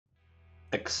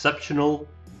Exceptional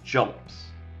jumps.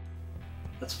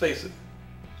 Let's face it,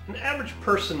 an average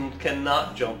person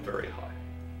cannot jump very high.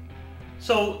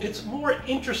 So it's more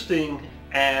interesting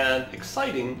and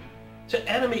exciting to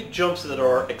animate jumps that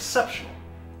are exceptional.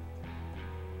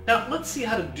 Now let's see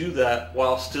how to do that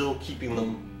while still keeping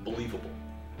them believable.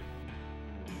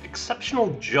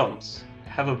 Exceptional jumps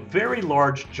have a very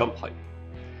large jump height.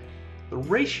 The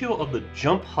ratio of the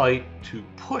jump height to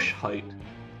push height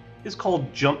is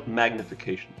called jump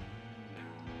magnification.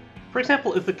 For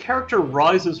example, if the character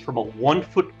rises from a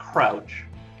 1-foot crouch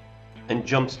and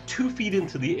jumps 2 feet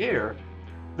into the air,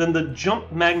 then the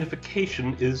jump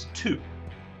magnification is 2.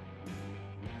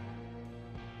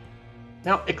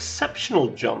 Now, exceptional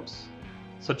jumps,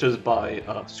 such as by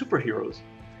superheroes,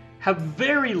 have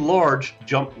very large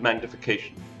jump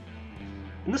magnification.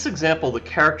 In this example, the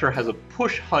character has a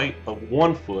push height of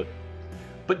 1 foot,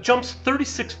 but jumps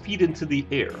 36 feet into the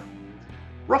air,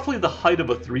 roughly the height of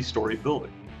a 3-story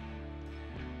building.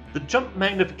 The jump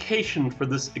magnification for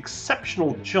this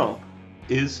exceptional jump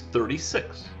is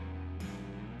 36.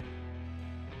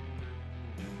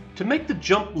 To make the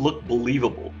jump look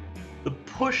believable, the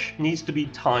push needs to be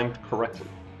timed correctly.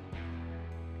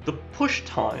 The push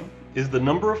time is the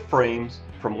number of frames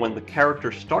from when the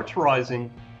character starts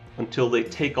rising until they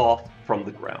take off from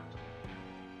the ground.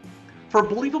 For a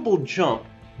believable jump,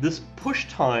 this push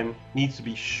time needs to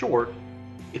be short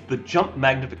if the jump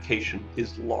magnification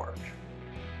is large.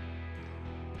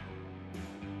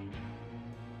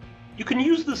 You can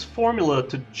use this formula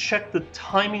to check the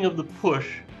timing of the push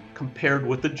compared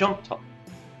with the jump time.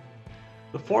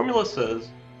 The formula says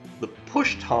the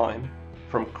push time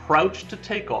from crouch to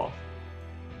takeoff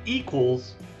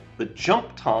equals the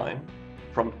jump time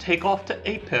from takeoff to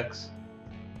apex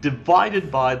divided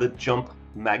by the jump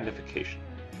magnification.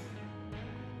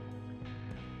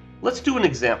 Let's do an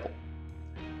example.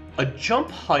 A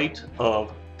jump height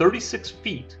of 36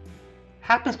 feet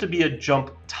happens to be a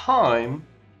jump time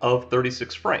of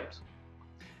 36 frames.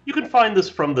 You can find this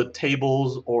from the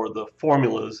tables or the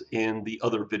formulas in the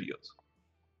other videos.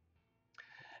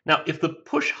 Now, if the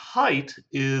push height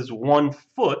is 1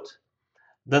 foot,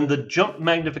 then the jump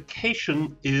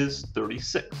magnification is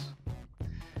 36.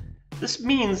 This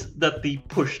means that the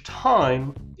push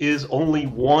time is only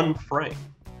 1 frame.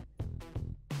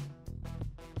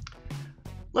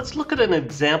 Let's look at an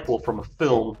example from a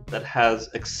film that has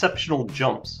exceptional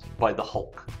jumps by the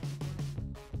Hulk.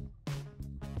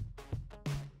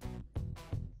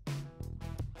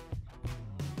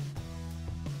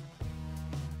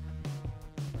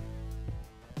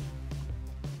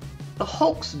 The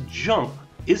Hulk's jump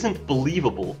isn't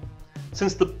believable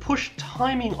since the push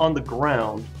timing on the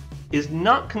ground is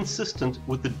not consistent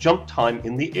with the jump time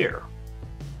in the air.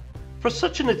 For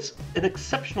such an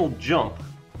exceptional jump,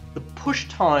 the push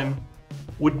time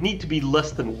would need to be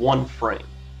less than 1 frame.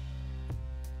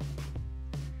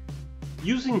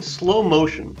 Using slow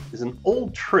motion is an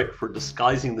old trick for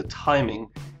disguising the timing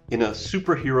in a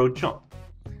superhero jump.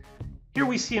 Here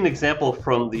we see an example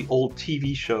from the old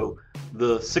TV show,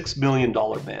 The $6 Million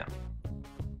Man.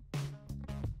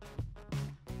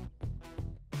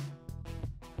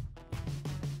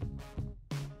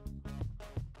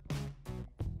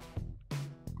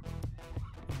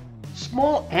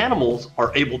 Small animals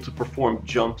are able to perform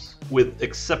jumps with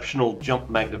exceptional jump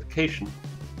magnification,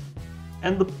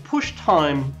 and the push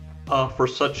time for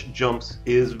such jumps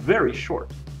is very short.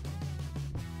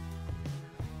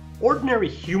 Ordinary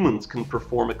humans can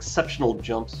perform exceptional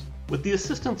jumps with the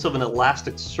assistance of an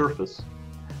elastic surface,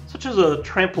 such as a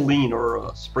trampoline or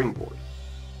a springboard.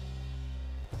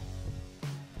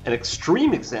 An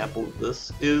extreme example of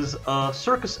this is a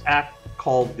circus act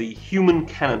called the Human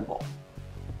Cannonball.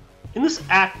 In this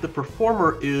act, the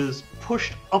performer is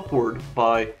pushed upward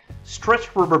by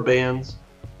stretched rubber bands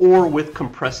or with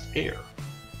compressed air.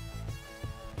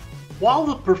 While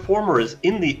the performer is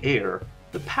in the air,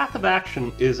 the path of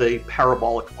action is a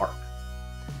parabolic arc.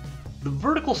 The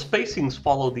vertical spacings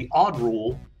follow the odd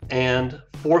rule and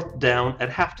 4th down at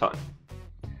halftime.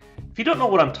 If you don't know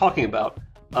what I'm talking about,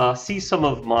 see some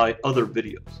of my other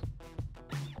videos.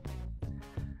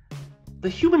 The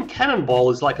Human Cannonball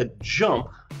is like a jump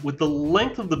with the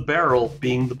length of the barrel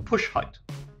being the push height.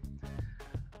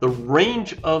 The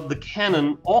range of the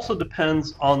cannon also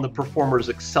depends on the performer's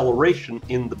acceleration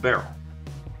in the barrel.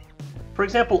 For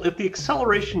example, if the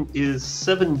acceleration is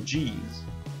 7 Gs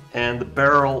and the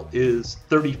barrel is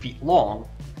 30 feet long,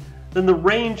 then the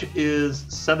range is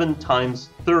 7 times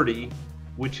 30,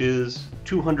 which is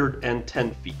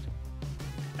 210 feet.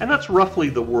 And that's roughly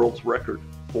the world's record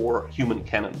for Human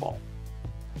Cannonball.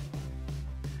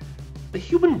 The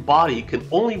human body can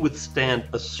only withstand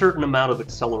a certain amount of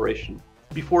acceleration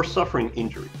before suffering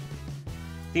injury.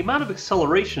 The amount of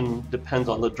acceleration depends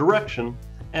on the direction,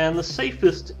 and the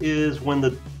safest is when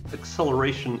the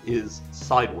acceleration is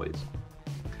sideways.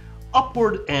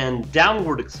 Upward and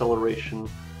downward acceleration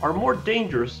are more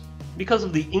dangerous because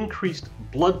of the increased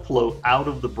blood flow out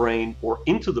of the brain or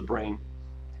into the brain,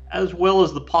 as well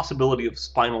as the possibility of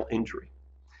spinal injury.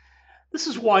 This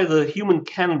is why the human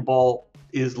cannonball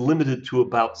is limited to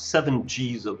about 7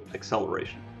 Gs of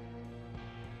acceleration.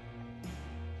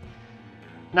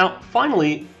 Now,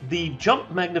 finally, the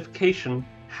jump magnification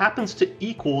happens to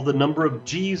equal the number of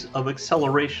Gs of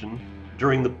acceleration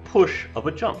during the push of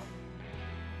a jump.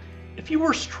 If you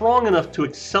were strong enough to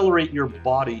accelerate your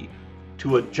body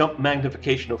to a jump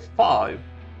magnification of 5,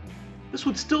 this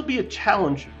would still be a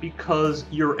challenge because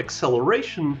your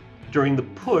acceleration during the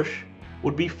push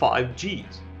would be 5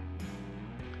 Gs.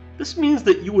 This means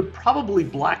that you would probably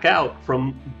black out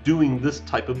from doing this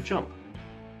type of jump.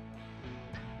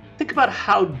 Think about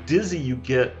how dizzy you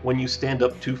get when you stand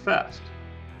up too fast.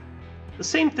 The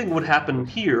same thing would happen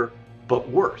here, but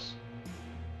worse.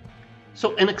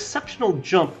 So an exceptional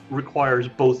jump requires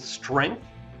both strength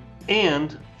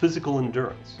and physical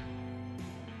endurance.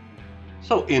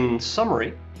 So in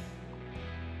summary,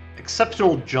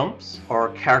 exceptional jumps are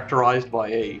characterized by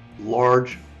a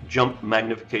large jump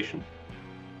magnification.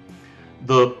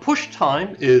 The push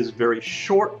time is very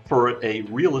short for a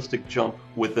realistic jump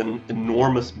with an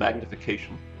enormous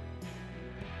magnification.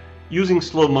 Using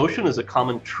slow motion is a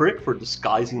common trick for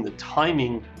disguising the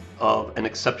timing of an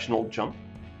exceptional jump.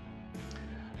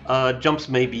 Jumps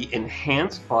may be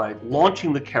enhanced by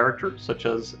launching the character, such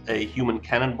as a human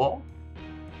cannonball.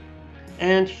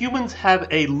 And humans have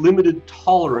a limited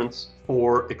tolerance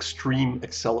for extreme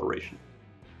acceleration.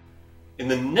 In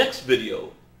the next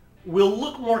video, we'll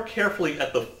look more carefully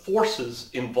at the forces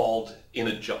involved in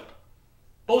a jump,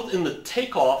 both in the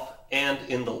takeoff and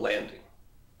in the landing.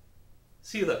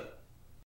 See you then.